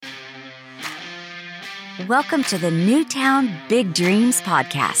Welcome to the Newtown Big Dreams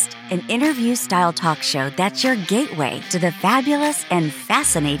podcast, an interview-style talk show that's your gateway to the fabulous and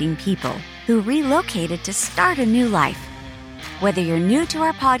fascinating people who relocated to start a new life. Whether you're new to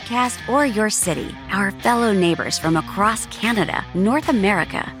our podcast or your city, our fellow neighbors from across Canada, North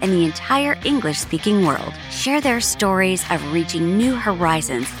America, and the entire English-speaking world share their stories of reaching new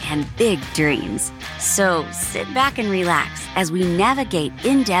horizons and big dreams. So sit back and relax as we navigate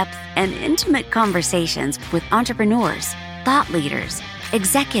in-depth and intimate conversations with entrepreneurs, thought leaders,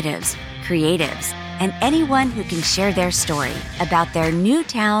 executives, creatives, and anyone who can share their story about their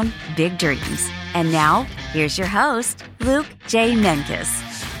Newtown big dreams. And now, here's your host, Luke J. Menkes.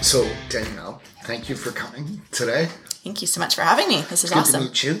 So, Danielle, thank you for coming today. Thank you so much for having me. This is awesome.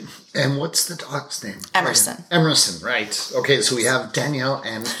 Good to meet you. And what's the dog's name? Emerson. Emerson, right. Okay, so we have Danielle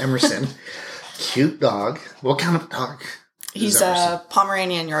and Emerson. Cute dog. What kind of dog? He's a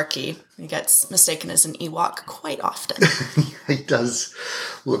Pomeranian Yorkie. He gets mistaken as an Ewok quite often. He does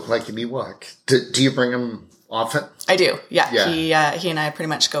look like an Ewok. Do you bring him often? I do, yeah. He and I pretty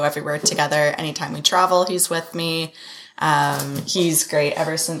much go everywhere together. Anytime we travel, he's with me. He's great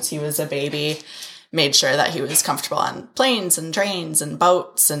ever since he was a baby. Made sure that he was comfortable on planes and trains and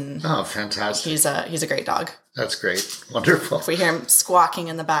boats. And oh, fantastic. He's a great dog. That's great. Wonderful. If we hear him squawking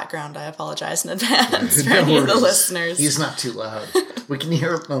in the background, I apologize in advance for any of the listeners. He's not too loud. We can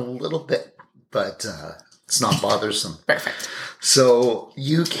hear him a little bit, but it's not bothersome. Perfect. So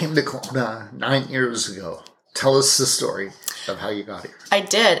you came to Kelowna 9 years ago. Tell us the story of how you got here. I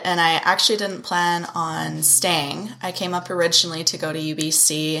did, and I actually didn't plan on staying. I came up originally to go to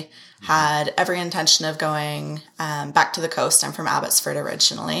UBC, had every intention of going back to the coast. I'm from Abbotsford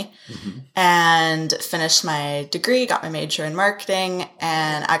originally, and finished my degree, got my major in marketing,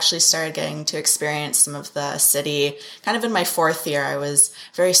 and actually started getting to experience some of the city. Kind of in my fourth year, I was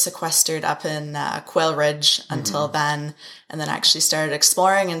very sequestered up in Quail Ridge until then, and then actually started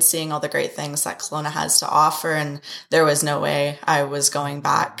exploring and seeing all the great things that Kelowna has to offer, and there was no way I was going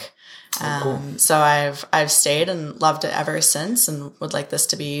back. Cool. So I've stayed and loved it ever since, and would like this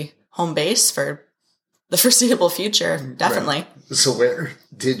to be home base for the foreseeable future, definitely. Right. So where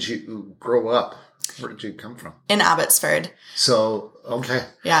did you grow up? Where did you come from? In Abbotsford. So, okay.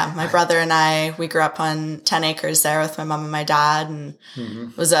 Yeah, my brother and I, we grew up on 10 acres there with my mom and my dad, and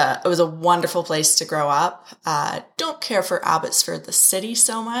it was a wonderful place to grow up. Don't care for Abbotsford, the city,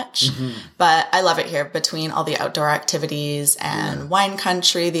 so much, but I love it here between all the outdoor activities and wine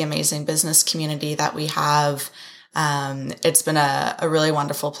country, the amazing business community that we have. It's been a really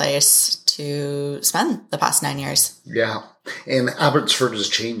wonderful place to spend the past 9 years. Yeah. And Abbotsford has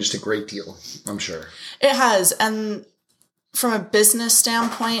changed a great deal, I'm sure. It has. And from a business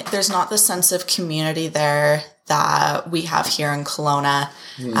standpoint, there's not the sense of community there that we have here in Kelowna.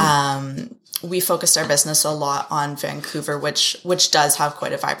 We focused our business a lot on Vancouver, which does have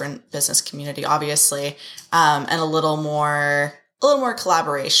quite a vibrant business community, obviously, and a little more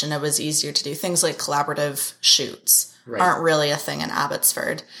collaboration. It was easier to do things like collaborative shoots. Right. Aren't really a thing in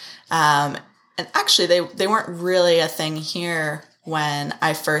Abbotsford. And actually they weren't really a thing here when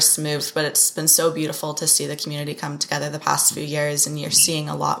I first moved, but it's been so beautiful to see the community come together the past few years, and you're seeing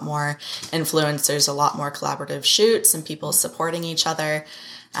a lot more influencers, a lot more collaborative shoots and people supporting each other.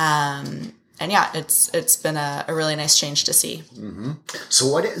 And yeah, it's been a really nice change to see. So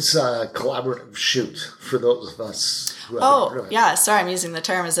what is a collaborative shoot for those of us who haven't heard of it? Yeah, sorry, I'm using the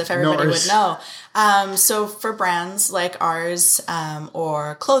term as if everybody would know. So for brands like ours,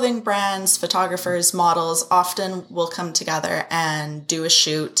 or clothing brands, photographers, models, often will come together and do a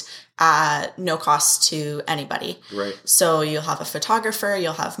shoot at no cost to anybody. Right. So you'll have a photographer,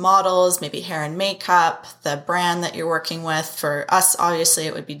 you'll have models, maybe hair and makeup, the brand that you're working with. For us, obviously,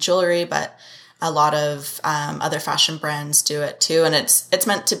 it would be jewelry, but a lot of other fashion brands do it too. And it's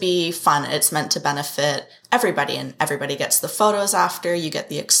meant to be fun. It's meant to benefit everybody, and everybody gets the photos after. You get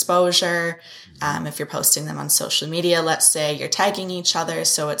the exposure. If you're posting them on social media, let's say you're tagging each other.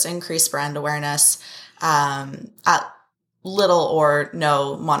 So it's increased brand awareness at little or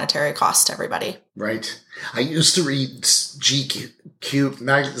no monetary cost to everybody. Right. I used to read GQ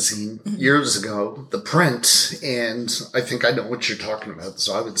magazine years ago, the print, and I think I know what you're talking about.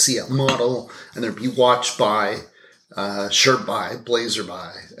 So I would see a model, and there'd be watch by, shirt by, blazer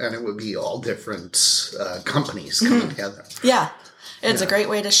by, and it would be all different companies coming together. Yeah. It's a great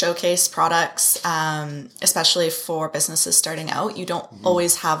way to showcase products, especially for businesses starting out. You don't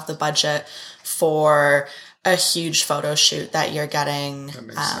always have the budget for a huge photo shoot that you're getting,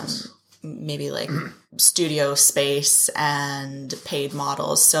 maybe like studio space and paid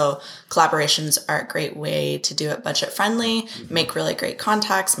models. So collaborations are a great way to do it budget friendly, make really great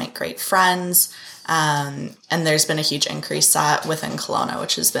contacts, make great friends. And there's been a huge increase within Kelowna,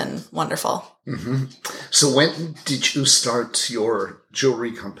 which has been wonderful. Mm-hmm. So when did you start your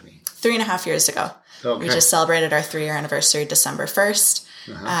jewelry company? 3.5 years ago. Okay. We just celebrated our 3-year anniversary December 1st.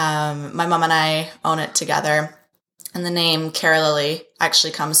 My mom and I own it together. And the name Cara Lily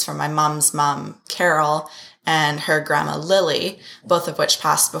actually comes from my mom's mom, Carol, and her grandma, Lily, both of which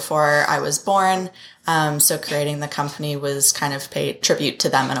passed before I was born. So creating the company was kind of pay tribute to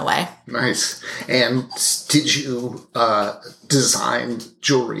them in a way. Nice. And did you design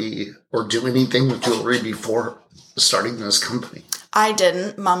jewelry or do anything with jewelry before starting this company? I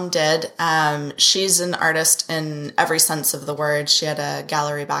didn't. Mom did. She's an artist in every sense of the word. She had a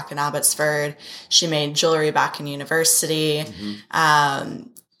gallery back in Abbotsford. She made jewelry back in university.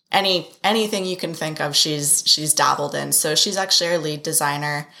 Anything you can think of, she's dabbled in. So she's actually our lead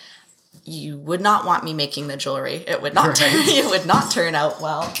designer. You would not want me making the jewelry. It would not it would not turn out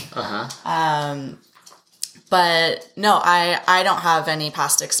well. But no, I don't have any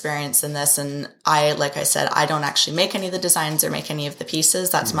past experience in this. And like I said, I don't actually make any of the designs or make any of the pieces.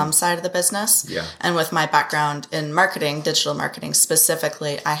 That's Mom's side of the business. Yeah. And with my background in marketing, digital marketing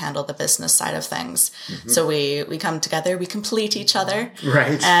specifically, I handle the business side of things. So we come together, we complete each other.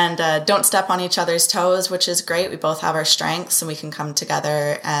 Right. And don't step on each other's toes, which is great. We both have our strengths and we can come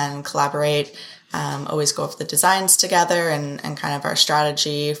together and collaborate. Always go over the designs together and kind of our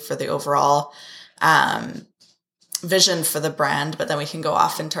strategy for the overall vision for the brand, but then we can go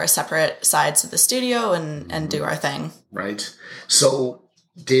off into our separate sides of the studio and do our thing. Right. So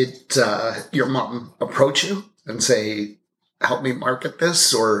did your mom approach you and say, help me market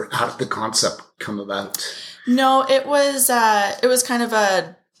this, or how did the concept come about? No, it was kind of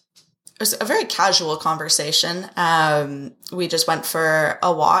a very casual conversation. We just went for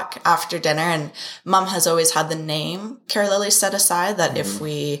a walk after dinner, and Mom has always had the name Cara Lily set aside that if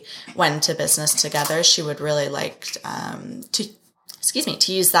we went into business together, she would really like to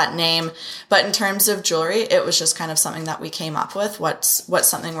use that name. But in terms of jewelry, it was just kind of something that we came up with. What's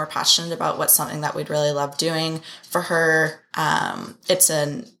something we're passionate about? What's something that we'd really love doing? For her, it's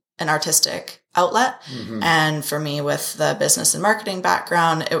an artistic outlet. And for me, with the business and marketing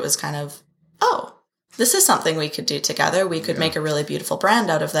background, it was kind of, this is something we could do together. We could make a really beautiful brand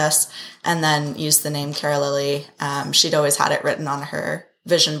out of this and then use the name Cara Lily. She'd always had it written on her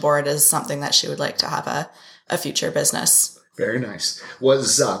vision board as something that she would like to have a future business. Very nice.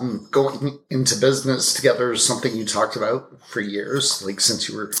 Was going into business together something you talked about for years, like since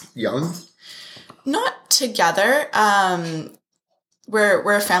you were young? Not together.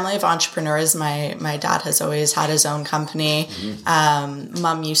 We're a family of entrepreneurs. My dad has always had his own company.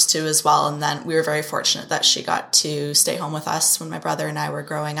 Mom used to as well. And then we were very fortunate that she got to stay home with us when my brother and I were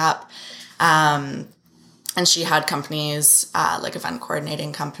growing up. And she had companies, like event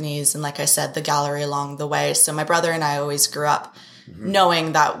coordinating companies. And like I said, the gallery along the way. So my brother and I always grew up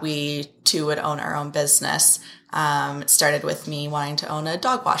knowing that we too would own our own business. It started with me wanting to own a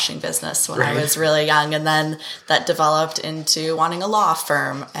dog washing business when I was really young. And then that developed into wanting a law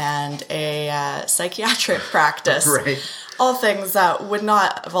firm and a psychiatric practice. All things that would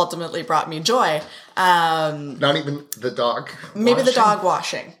not have ultimately brought me joy. Not even the dog washing? Maybe the dog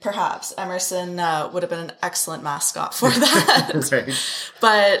washing, perhaps. Emerson would have been an excellent mascot for that.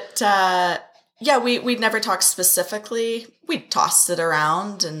 But we'd never talked specifically. We tossed it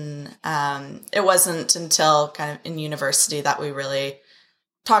around, and it wasn't until kind of in university that we really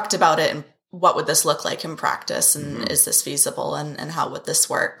talked about it and what would this look like in practice, and is this feasible, and how would this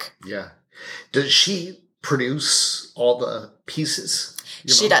work? Yeah. Does she produce all the pieces?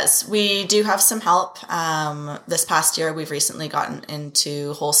 She does. We do have some help. This past year, we've recently gotten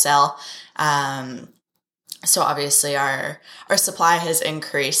into wholesale. So obviously our supply has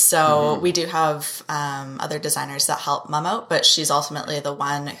increased. So we do have other designers that help Mom out, but she's ultimately the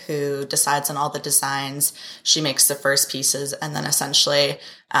one who decides on all the designs. She makes the first pieces, and then essentially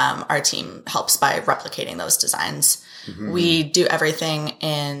our team helps by replicating those designs. We do everything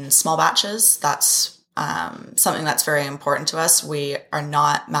in small batches. That's something that's very important to us. We are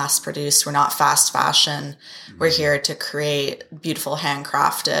not mass produced. We're not fast fashion. We're here to create beautiful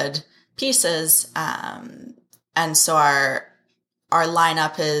handcrafted pieces. And so our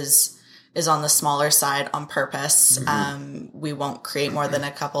lineup is on the smaller side on purpose. We won't create more than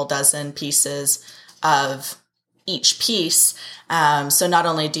a couple dozen pieces of each piece. So not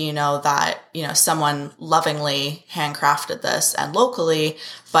only do you know that, someone lovingly handcrafted this and locally,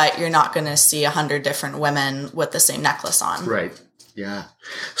 but you're not going to see 100 different women with the same necklace on. Right. Yeah.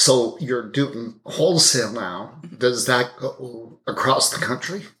 So you're doing wholesale now. Does that go across the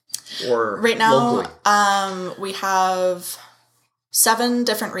country or Right now, locally? we have 7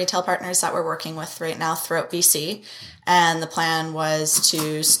 different retail partners that we're working with right now throughout BC. And the plan was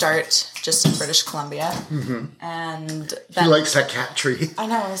to start just in British Columbia. Mm-hmm. And He then likes that cat tree. I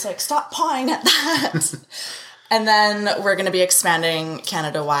know, I was like, stop pawing at that. And then we're going to be expanding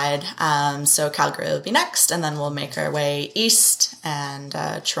Canada-wide. So Calgary will be next, and then we'll make our way east, and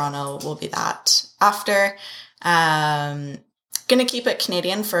Toronto will be that after. Going to keep it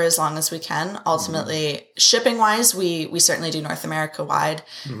Canadian for as long as we can. Ultimately, shipping-wise, we certainly do North America-wide.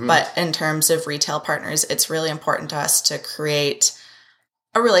 But in terms of retail partners, it's really important to us to create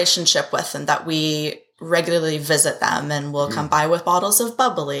a relationship with them, that we regularly visit them and we'll come by with bottles of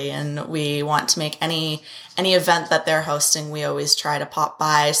bubbly, and we want to make any event that they're hosting, we always try to pop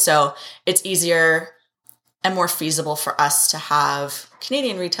by. So it's easier and more feasible for us to have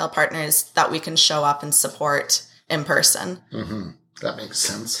Canadian retail partners that we can show up and support in person. That makes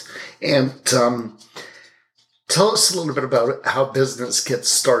sense. And tell us a little bit about how business gets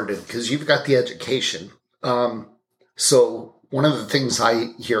started, because you've got the education. So one of the things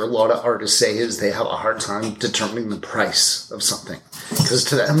I hear a lot of artists say is they have a hard time determining the price of something, because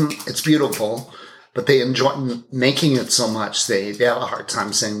to them it's beautiful, but they enjoy making it so much they have a hard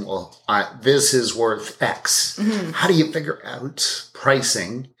time saying, well, this is worth X. How do you figure out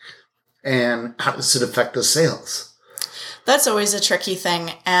pricing, and how does it affect the sales? That's always a tricky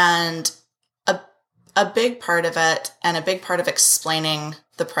thing. And a big part of it, and a big part of explaining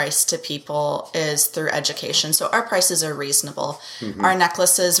the price to people, is through education. So our prices are reasonable. Our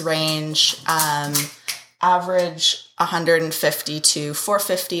necklaces range average $150 to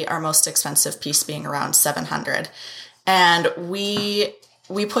 $450, our most expensive piece being around $700. And we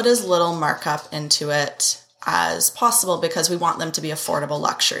put as little markup into it as possible because we want them to be affordable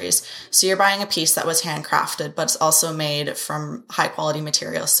luxuries. So you're buying a piece that was handcrafted, but it's also made from high quality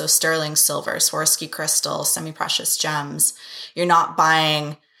materials. So sterling silver, Swarovski crystal, semi-precious gems. You're not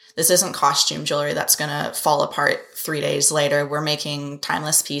buying, this isn't costume jewelry that's going to fall apart 3 days later. We're making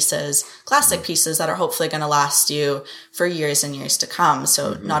timeless pieces, classic pieces that are hopefully going to last you for years and years to come.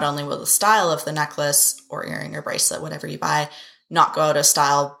 So not only will the style of the necklace or earring or bracelet, whatever you buy, not go out of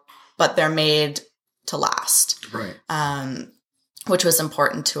style, but they're made to last, Right. Which was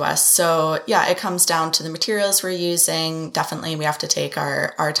important to us. So yeah, it comes down to the materials we're using. Definitely we have to take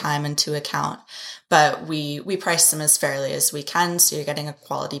our time into account, but we price them as fairly as we can. So you're getting a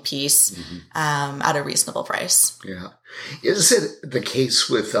quality piece at a reasonable price. Yeah. Is it the case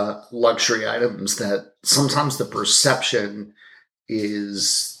with luxury items that sometimes the perception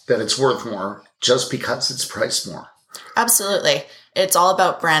is that it's worth more just because it's priced more? Absolutely. It's all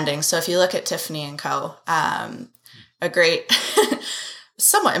about branding. So if you look at Tiffany & Co., a great,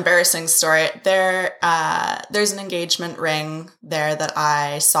 somewhat embarrassing story. There's an engagement ring there that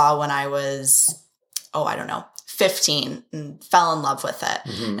I saw when I was, 15, and fell in love with it.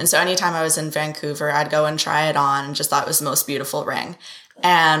 And so anytime I was in Vancouver, I'd go and try it on and just thought it was the most beautiful ring.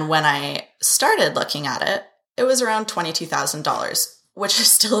 And when I started looking at it, it was around $22,000, which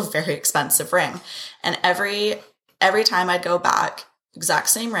is still a very expensive ring. And every time I'd go back, exact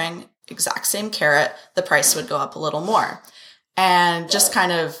same ring, exact same carat, the price would go up a little more. And just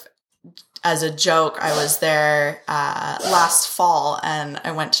kind of as a joke, I was there last fall and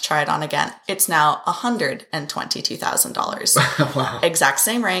I went to try it on again. It's now $122,000. Wow. Exact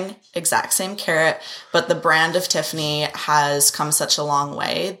same ring, exact same carat, but the brand of Tiffany has come such a long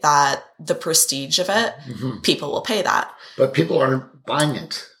way that the prestige of it, people will pay that. But people aren't buying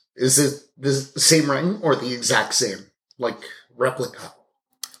it. Is it the same ring or the exact same, like replica?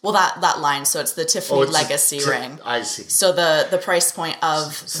 Well, that line, so it's the Tiffany Legacy ring. I see. So the price point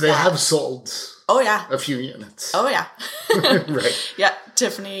of So they have sold a few units. Oh, yeah. Right. Yeah,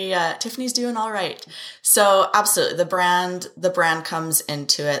 Tiffany's doing all right. So absolutely, the brand comes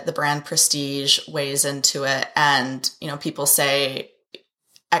into it. The brand prestige weighs into it. And, people say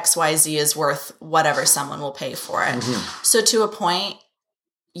XYZ is worth whatever someone will pay for it. So to a point,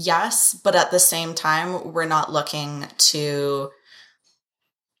 yes, but at the same time, we're not looking to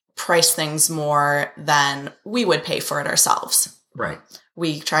price things more than we would pay for it ourselves. Right.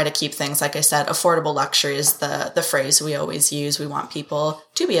 We try to keep things, like I said, affordable luxury is the phrase we always use. We want people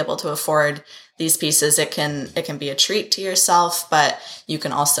to be able to afford these pieces. It can be a treat to yourself, but you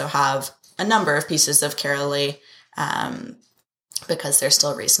can also have a number of pieces of Cara Lee because they're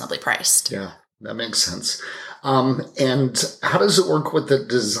still reasonably priced. Yeah, that makes sense. And how does it work with the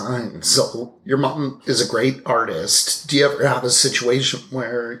design? So your mom is a great artist. Do you ever have a situation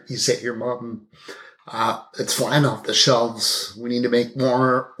where you say to your mom, It's flying off the shelves. We need to make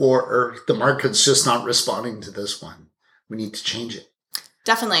more, or the market's just not responding to this one. We need to change it.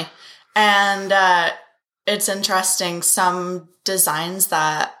 Definitely. And it's interesting. Some designs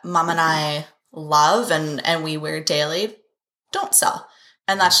that Mom and I love and we wear daily don't sell.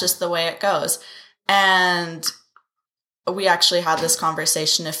 And that's just the way it goes. And we actually had this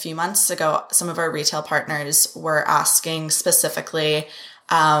conversation a few months ago. Some of our retail partners were asking specifically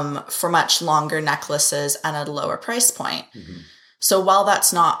for much longer necklaces and at a lower price point. Mm-hmm. So while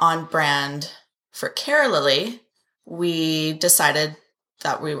that's not on brand for Care Lily, we decided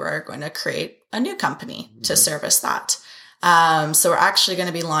that we were going to create a new company to service that. So we're actually going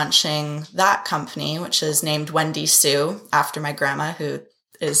to be launching that company, which is named Wendy Sue, after my grandma, who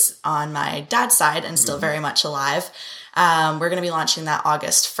is on my dad's side and still very much alive. We're going to be launching that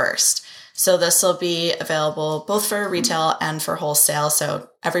August 1st. So this will be available both for retail and for wholesale. So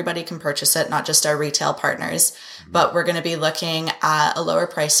everybody can purchase it, not just our retail partners. But we're going to be looking at a lower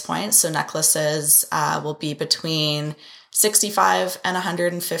price point. So necklaces will be between $65 and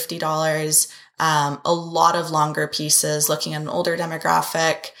 $150. A lot of longer pieces, looking at an older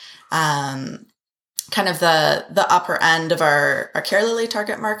demographic, kind of the upper end of our Care Lily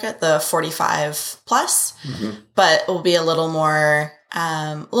target market, the 45 plus, but it will be a little more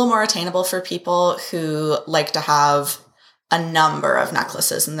attainable for people who like to have a number of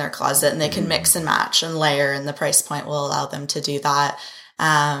necklaces in their closet, and they can mix and match and layer, and the price point will allow them to do that.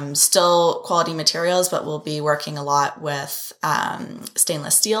 Still quality materials, but we'll be working a lot with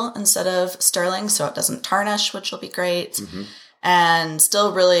stainless steel instead of sterling, so it doesn't tarnish, which will be great. And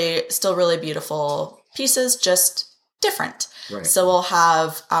still really beautiful pieces, just different. Right. So we'll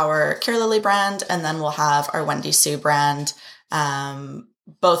have our Care Lily brand, and then we'll have our Wendy Sue brand,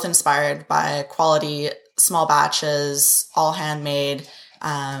 both inspired by quality, small batches, all handmade,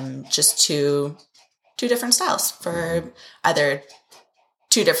 just two different styles for either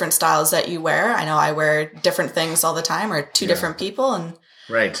two different styles that you wear. I know I wear different things all the time, or two different people. And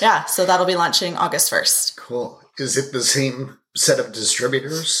so that'll be launching August 1st. Cool. Is it the same set of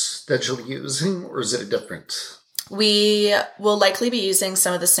distributors that you'll be using, or is it a different? We will likely be using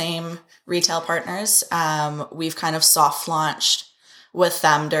some of the same retail partners. We've kind of soft launched with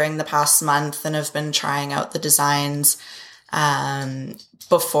them during the past month and have been trying out the designs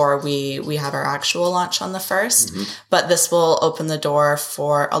before we have our actual launch on the 1st. But this will open the door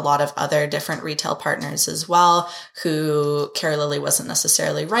for a lot of other different retail partners as well, who Care Lily wasn't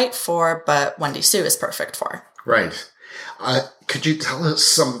necessarily right for, but Wendy Sue is perfect for. Right. Could you tell us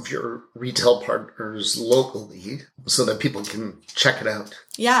some of your retail partners locally so that people can check it out?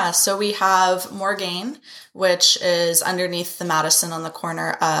 Yeah, so we have Morgaine, which is underneath the Madison on the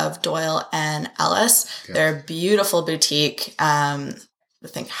corner of Doyle and Ellis. Okay. They're a beautiful boutique. I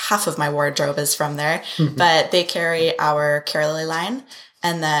think half of my wardrobe is from there, but they carry our Care Lily line.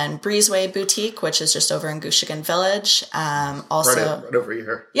 And then Breezeway Boutique, which is just over in Gooshagan Village. Also, right over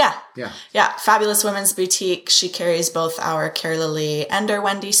here. Yeah. Fabulous Women's Boutique. She carries both our Care Lily and our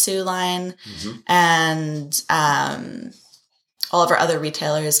Wendy Sue line. And all of our other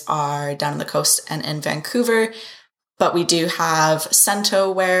retailers are down on the coast and in Vancouver. But we do have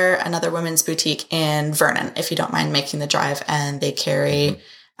Cento Wear, another women's boutique in Vernon, if you don't mind making the drive. And they carry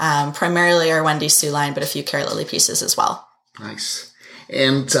primarily our Wendy Sue line, but a few Care Lily pieces as well. Nice.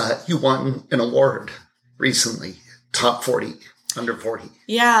 And you won an award recently, Top 40, Under 40.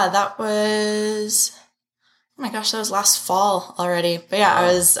 Yeah, that was, oh my gosh, that was last fall already. But yeah, wow.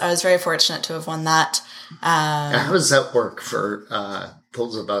 I was very fortunate to have won that. How does that work for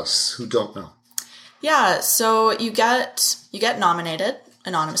those of us who don't know? Yeah, so you get nominated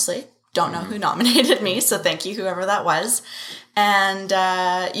anonymously. Don't know who nominated me, so thank you, whoever that was. And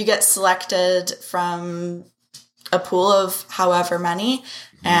you get selected from a pool of however many.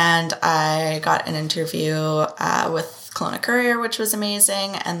 And I got an interview with Kelowna Courier, which was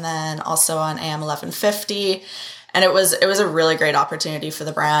amazing. And then also on AM 1150. And it was a really great opportunity for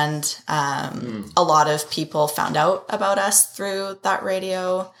the brand. A lot of people found out about us through that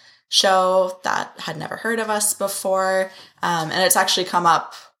radio show that had never heard of us before. And it's actually come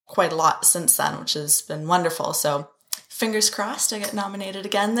up quite a lot since then, which has been wonderful. So fingers crossed I get nominated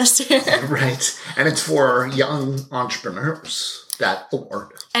again this year. Right. And it's for young entrepreneurs, that award.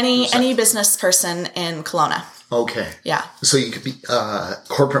 Any business person in Kelowna. Okay. Yeah. So you could be a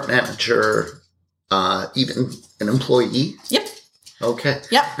corporate manager, even an employee? Yep. Okay.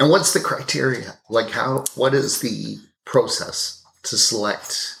 Yep. And what's the criteria? Like what is the process to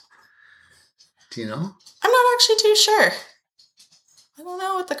select? Do you know? I'm not actually too sure. I don't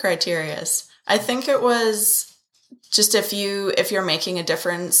know what the criteria is. I think it was just if you're making a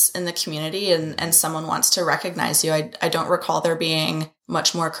difference in the community and someone wants to recognize you, I don't recall there being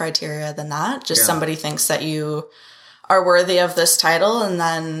much more criteria than that. Just somebody thinks that you are worthy of this title, and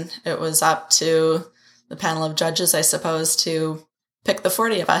then it was up to the panel of judges, I suppose, to pick the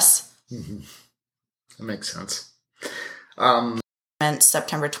 40 of us. Mm-hmm. That makes sense.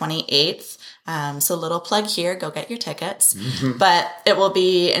 September 28th. So little plug here, go get your tickets. Mm-hmm. But it will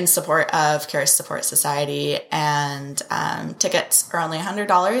be in support of Charis Support Society, and tickets are only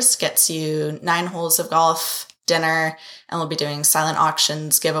 $100, gets you 9 holes of golf, dinner, and we'll be doing silent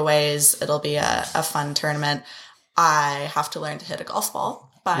auctions, giveaways. It'll be a fun tournament. I have to learn to hit a golf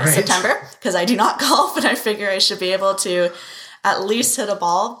ball by September because I do not golf, and I figure I should be able to at least hit a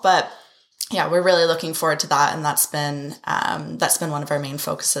ball. But yeah, we're really looking forward to that, and that's been one of our main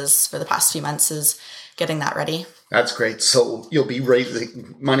focuses for the past few months, is getting that ready. That's great. So you'll be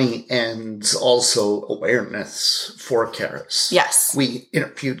raising money and also awareness for Charis. Yes. We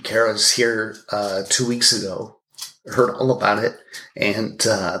interviewed Charis here 2 weeks ago, heard all about it, and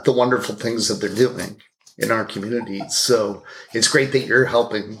the wonderful things that they're doing in our community. So it's great that you're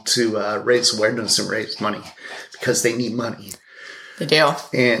helping to raise awareness and raise money, because they need money. They do.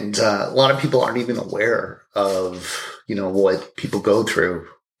 And a lot of people aren't even aware of, what people go through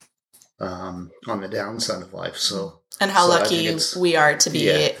on the downside of life. And how lucky we are to be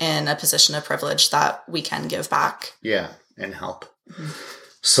in a position of privilege that we can give back. Yeah, and help. Mm-hmm.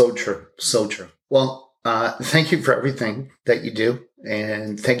 So true. So true. Well, thank you for everything that you do.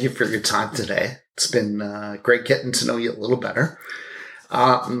 And thank you for your time today. It's been great getting to know you a little better.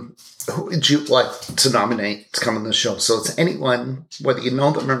 Who would you like to nominate to come on the show? So it's anyone, whether you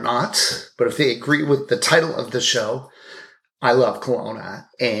know them or not, but if they agree with the title of the show, I Love Kelowna,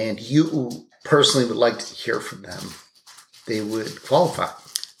 and you personally would like to hear from them, they would qualify.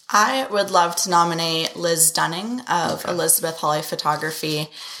 I would love to nominate Liz Dunning of Elizabeth Holly Photography.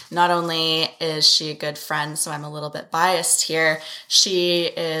 Not only is she a good friend, so I'm a little bit biased here, she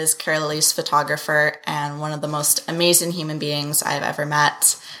is Carolie's photographer and one of the most amazing human beings I've ever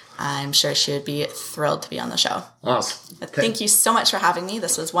met. I'm sure she would be thrilled to be on the show. Awesome. Thank you so much for having me.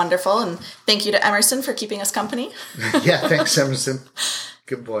 This was wonderful. And thank you to Emerson for keeping us company. Yeah, thanks, Emerson.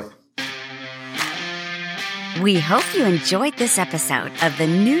 Good boy. We hope you enjoyed this episode of the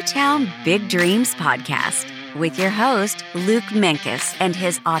Newtown Big Dreams podcast with your host, Luke Menkes, and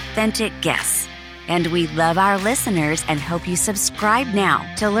his authentic guests. And we love our listeners and hope you subscribe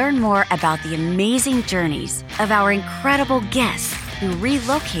now to learn more about the amazing journeys of our incredible guests who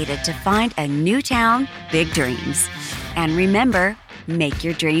relocated to find a new town, big dreams. And remember, make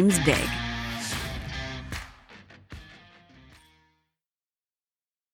your dreams big.